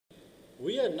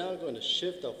we are now going to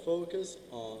shift our focus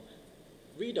on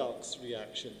redox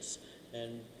reactions.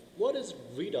 And what is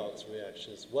redox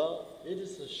reactions? Well, it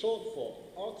is a short for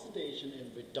oxidation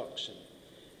and reduction.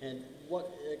 And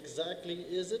what exactly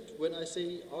is it when I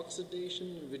say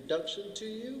oxidation and reduction to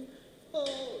you? Well,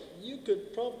 you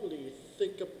could probably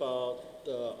think about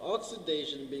the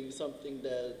oxidation being something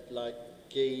that like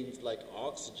gains like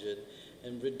oxygen,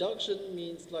 and reduction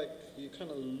means like you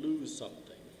kind of lose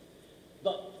something.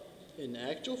 But in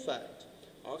actual fact,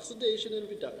 oxidation and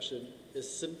reduction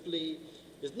is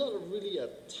not really a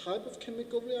type of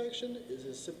chemical reaction. It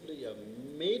is simply a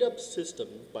made-up system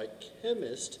by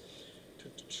chemists to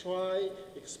try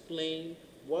explain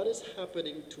what is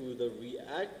happening to the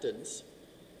reactants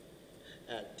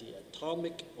at the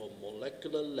atomic or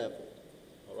molecular level.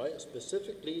 All right,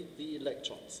 specifically the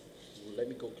electrons. Let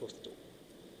me go close the door.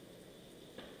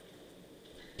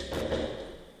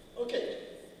 Okay,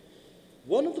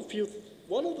 one of the few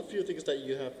things that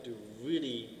you have to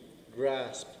really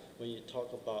grasp when you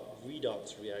talk about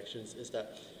redox reactions is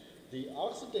that the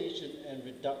oxidation and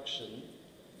reduction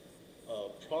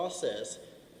process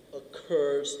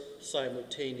occurs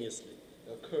simultaneously,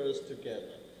 occurs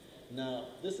together. Now,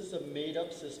 this is a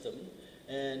made-up system,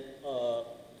 and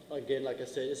again, like I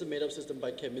said, it's a made-up system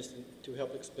by chemists to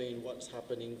help explain what's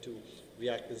happening to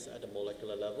reactants at the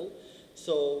molecular level.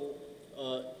 So,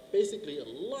 basically,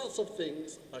 lots of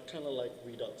things are kind of like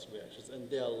redox reactions, and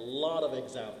there are a lot of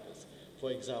examples.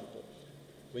 For example,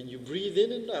 when you breathe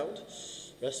in and out,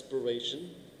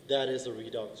 respiration, that is a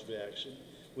redox reaction.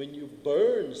 When you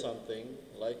burn something,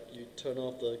 like you turn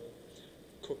off the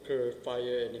cooker,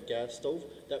 fire, and the gas stove,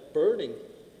 that burning,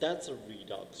 that's a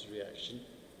redox reaction.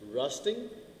 Rusting,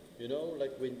 you know,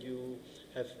 like when you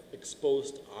have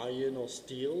exposed iron or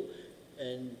steel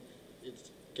and it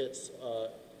gets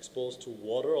exposed to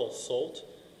water or salt,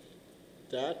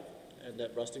 that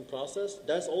rusting process,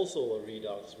 that's also a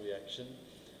redox reaction.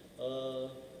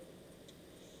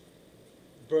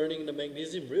 Burning the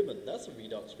magnesium ribbon, that's a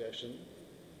redox reaction.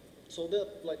 So there are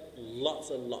like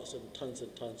lots and lots and tons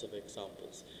of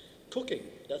examples. Cooking,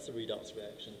 that's a redox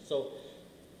reaction. So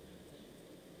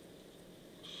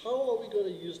how are we going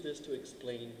to use this to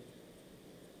explain,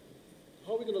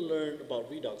 how are we going to learn about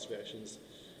redox reactions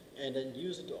and then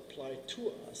use it to apply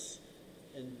to us,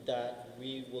 and that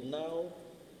we will now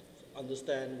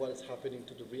understand what is happening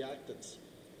to the reactants?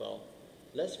 Well,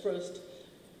 let's first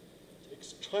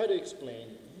try to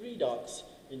explain redox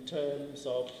in terms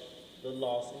of the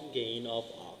loss and gain of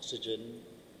oxygen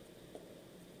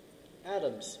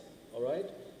atoms, all right?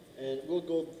 And we'll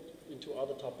go into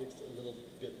other topics a little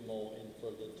bit more in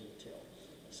further detail.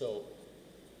 So,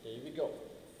 here we go.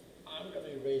 I'm going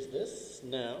to erase this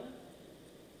now.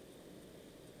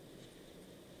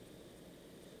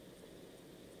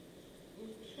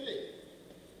 Okay.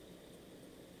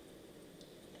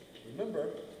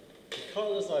 Remember, the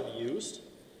colors I've used,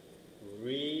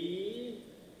 Re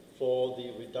for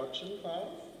the reduction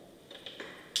path,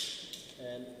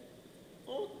 and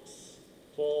Ox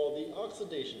for the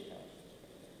oxidation path.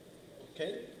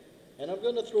 Okay? And I'm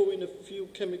going to throw in a few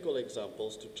chemical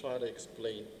examples to try to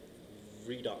explain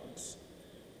redox.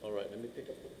 All right, let me pick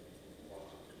up the...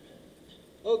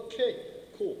 Okay,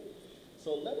 cool.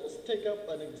 So let us take up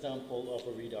an example of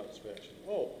a redox reaction.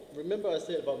 Oh, remember I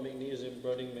said about magnesium,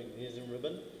 burning magnesium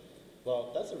ribbon?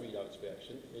 Well, that's a redox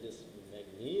reaction. It is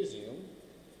magnesium.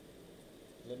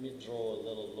 Let me draw a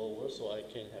little lower so I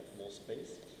can have more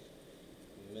space.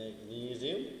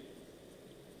 Magnesium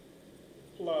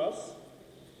plus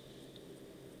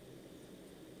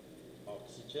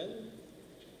oxygen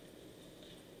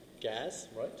gas,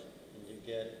 right? And you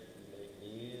get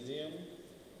magnesium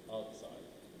oxide,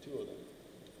 two of them.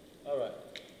 All right.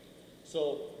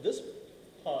 So this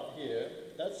part here,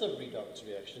 that's a redox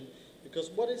reaction, because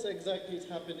what is exactly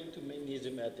happening to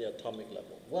magnesium at the atomic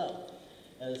level? Well,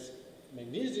 as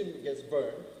magnesium gets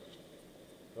burned,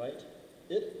 right,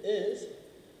 it is,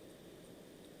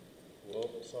 well,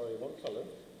 sorry, one color.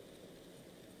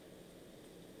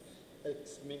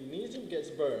 As magnesium gets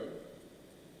burned,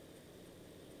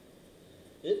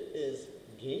 it is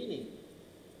gaining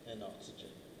an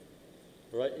oxygen,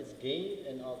 right? It's gained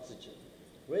an oxygen.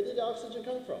 Where did the oxygen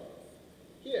come from?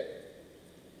 Here,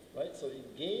 right? So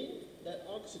it gained that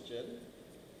oxygen,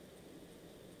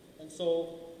 and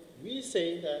so we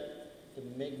say that the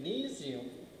magnesium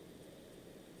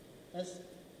has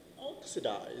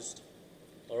oxidized,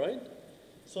 all right?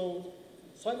 So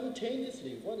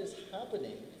simultaneously, what is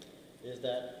happening is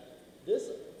that this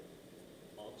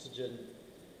oxygen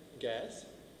gas,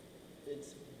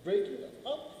 it's breaking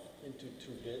up into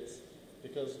two bits,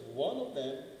 because one of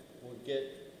them will get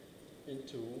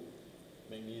into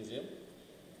magnesium,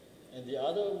 and the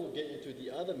other will get into the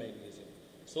other magnesium.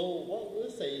 So what we'll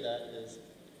say that is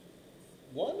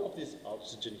one of this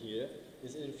oxygen here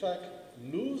is in fact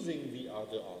losing the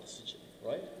other oxygen,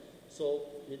 right? So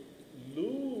it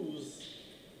loses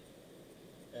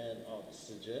an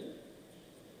oxygen,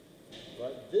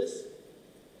 right? This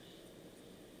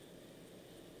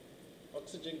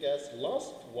oxygen gas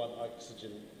lost one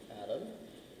oxygen atom,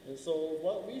 and so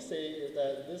what we say is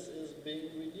that this is being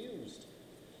reduced.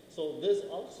 So this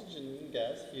oxygen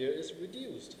gas here is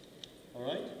reduced, all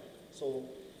right? So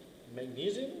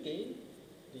magnesium gained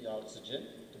the oxygen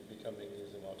to become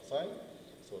magnesium oxide.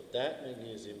 So that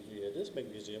magnesium here, this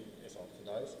magnesium is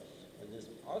oxidized, and this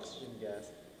oxygen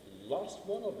gas lost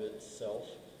one of itself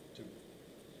to,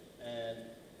 and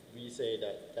we say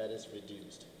that that is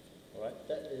reduced. All right,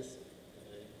 that is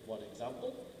one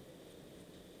example.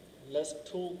 Let's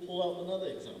pull out another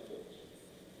example.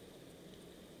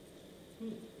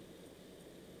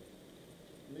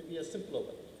 Maybe a simpler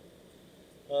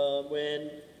one.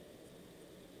 When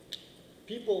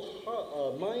people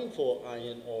mine for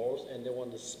iron ores and they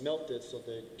want to smelt it so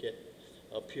they get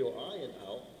a pure iron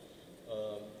out,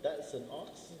 that's an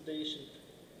oxidation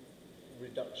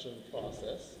reduction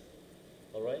process.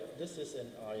 All right, this is an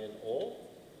iron ore,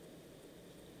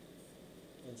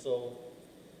 and so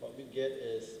what we get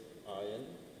is iron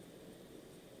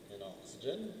and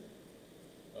oxygen.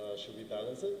 Should we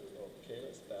balance it? Okay,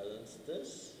 let's balance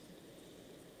this.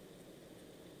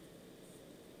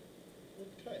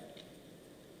 Okay.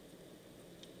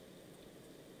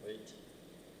 Wait.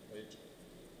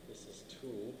 This is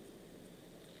 2.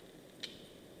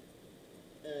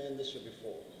 And this should be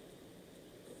 4.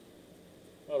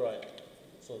 All right.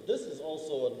 So this is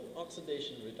also an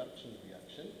oxidation-reduction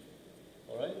reaction.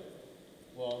 All right.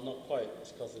 Well, not quite,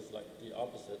 because it's like the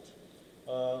opposite.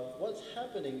 What's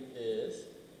happening is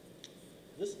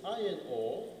this iron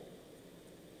ore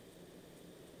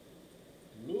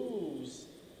lose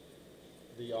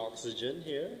the oxygen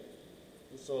here.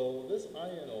 So this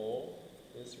iron ore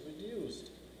is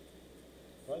reduced,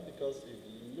 right? Because it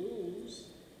loses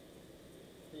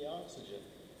the oxygen.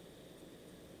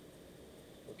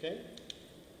 Okay?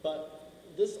 But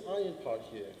this iron part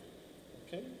here,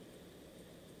 okay?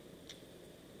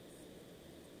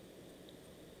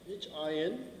 Each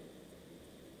iron,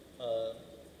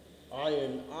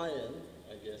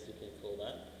 I guess you can call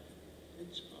that.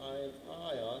 Each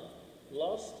ion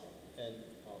lost an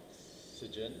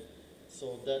oxygen,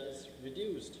 so that is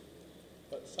reduced.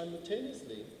 But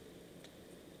simultaneously,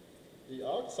 the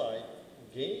oxide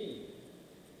gained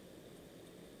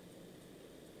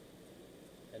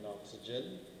an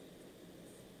oxygen,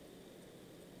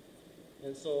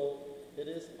 and so it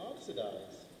is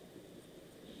oxidized.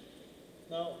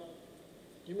 Now,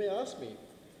 you may ask me,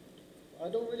 I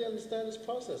don't really understand this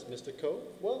process, Mr. Ko.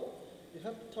 Well, you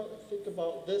have to think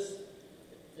about this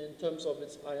in terms of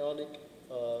its ionic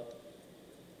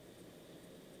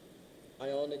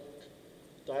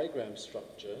diagram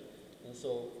structure. And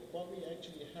so what we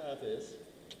actually have is,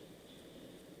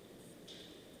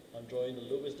 I'm drawing the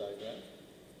Lewis diagram.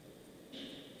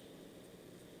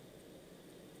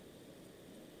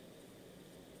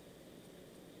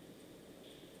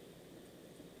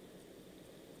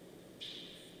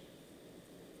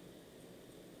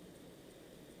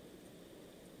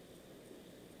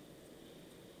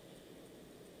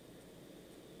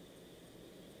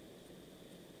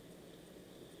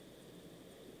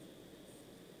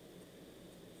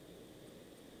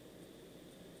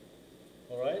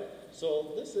 Alright,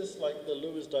 so this is like the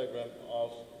Lewis diagram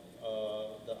of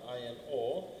the iron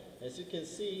ore. As you can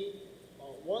see,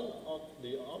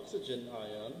 the oxygen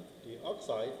ion, the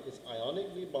oxide, is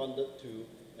ionically bonded to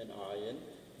an iron,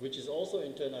 which is also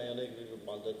in turn ionically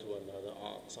bonded to another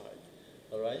oxide.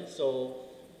 Alright, so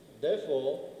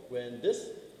therefore, when this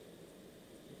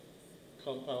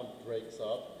compound breaks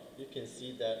up, you can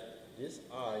see that this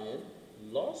iron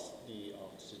lost the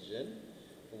oxygen,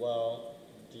 while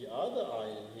the other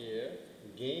iron here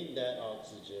gained that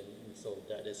oxygen, and so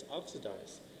that is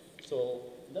oxidized. So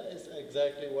that is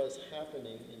exactly what's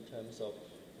happening in terms of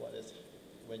what is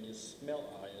when you smelt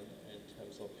iron, in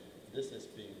terms of this is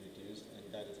being reduced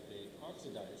and that is being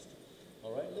oxidized.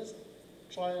 All right, let's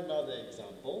try another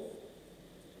example.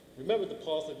 Remember to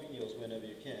pause the videos whenever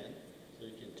you can, so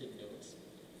you can take notes.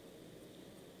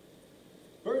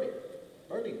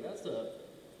 Burning, that's the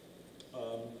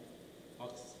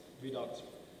redox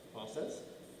process,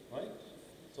 right?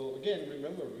 So again,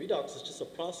 remember, redox is just a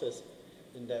process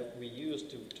in that we use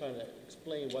to try to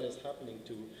explain what is happening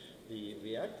to the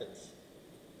reactants.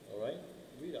 All right,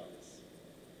 redox.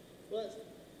 Well,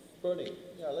 burning.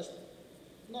 Yeah, let's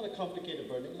not a complicated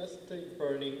burning. Let's take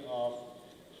burning of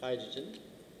hydrogen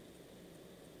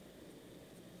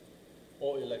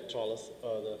or electrolysis,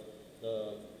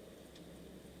 the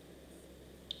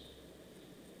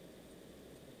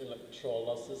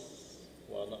electrolysis,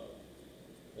 well, not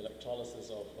electrolysis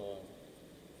of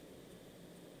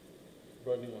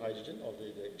burning of hydrogen, or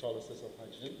the electrolysis of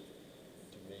hydrogen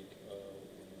to make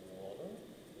water.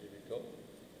 Here we go.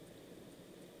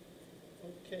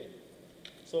 Okay,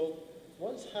 so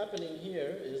what's happening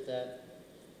here is that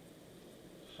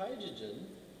hydrogen,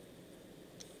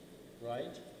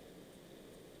 right,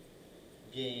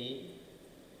 gain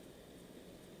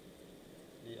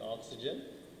the oxygen,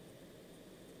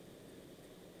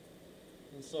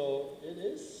 and so it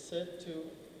is said to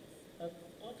have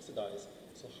oxidized.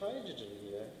 So hydrogen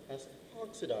here has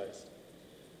oxidized.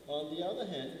 On the other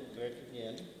hand, back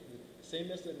again,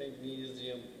 same as the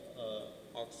magnesium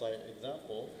oxide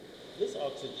example, this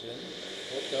oxygen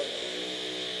broke up.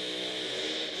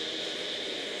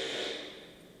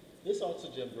 This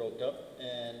oxygen broke up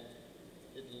and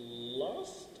it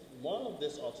lost, one of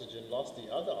this oxygen lost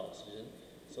the other oxygen,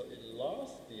 so it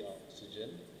lost the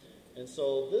oxygen, and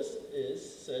so this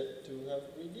is said to have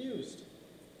reduced.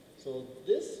 So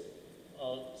this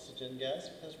oxygen gas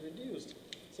has reduced.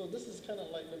 So this is kind of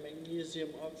like the magnesium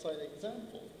oxide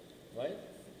example, right?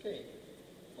 Okay,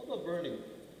 how about burning?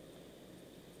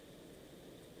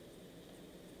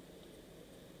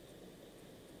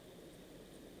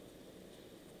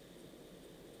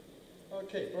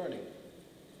 Okay, burning.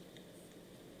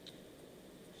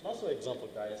 Also example,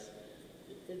 guys.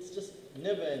 It's just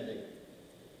never ending.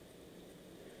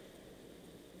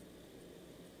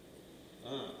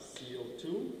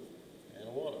 CO2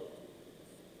 and water.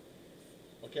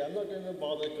 Okay, I'm not going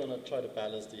to try to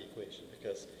balance the equation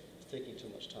because it's taking too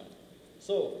much time.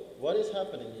 So, what is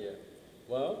happening here?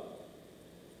 Well,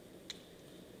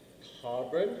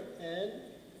 carbon and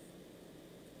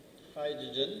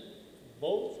hydrogen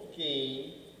both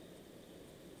gain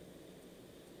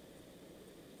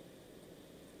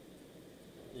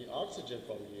the oxygen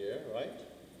from here, right?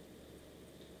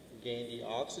 Gain the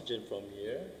oxygen from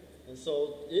here, and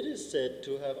so it is said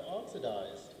to have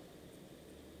oxidized.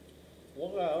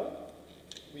 Well,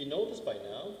 we know this by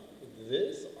now.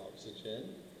 This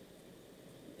oxygen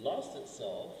lost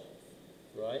itself,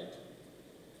 right?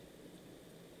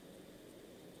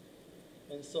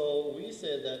 And so we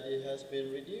said that it has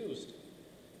been reduced.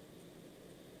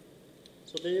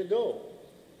 So there you go.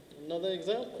 Another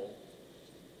example.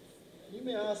 You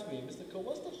may ask me, Mr. Cole,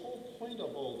 what's the whole point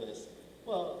of all this?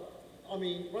 Well, I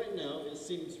mean, right now it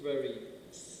seems very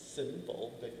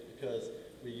simple because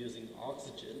we're using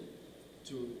oxygen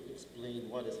to explain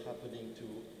what is happening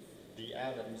to the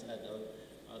atoms at the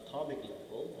atomic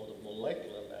level or the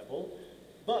molecular level.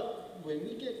 But when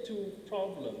we get to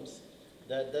problems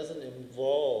that doesn't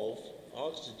involve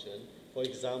oxygen, for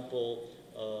example,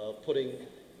 putting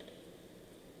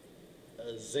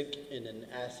zinc in an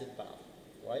acid bath,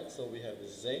 right? So we have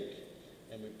zinc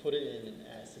and we put it in an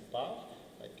acid bath,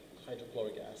 like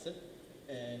hydrochloric acid,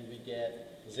 and we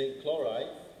get zinc chloride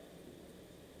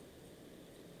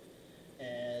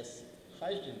as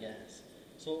hydrogen gas.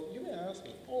 So you may ask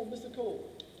me, oh, Mr. Cole,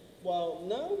 well,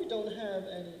 now we don't have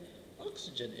any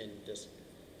oxygen in this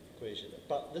equation,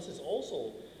 but this is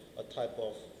also a type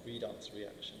of redox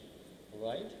reaction,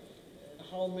 right?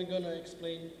 How am I going to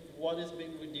explain what is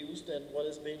being reduced and what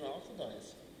is being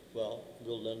oxidized? Well,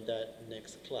 we'll learn that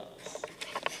next class.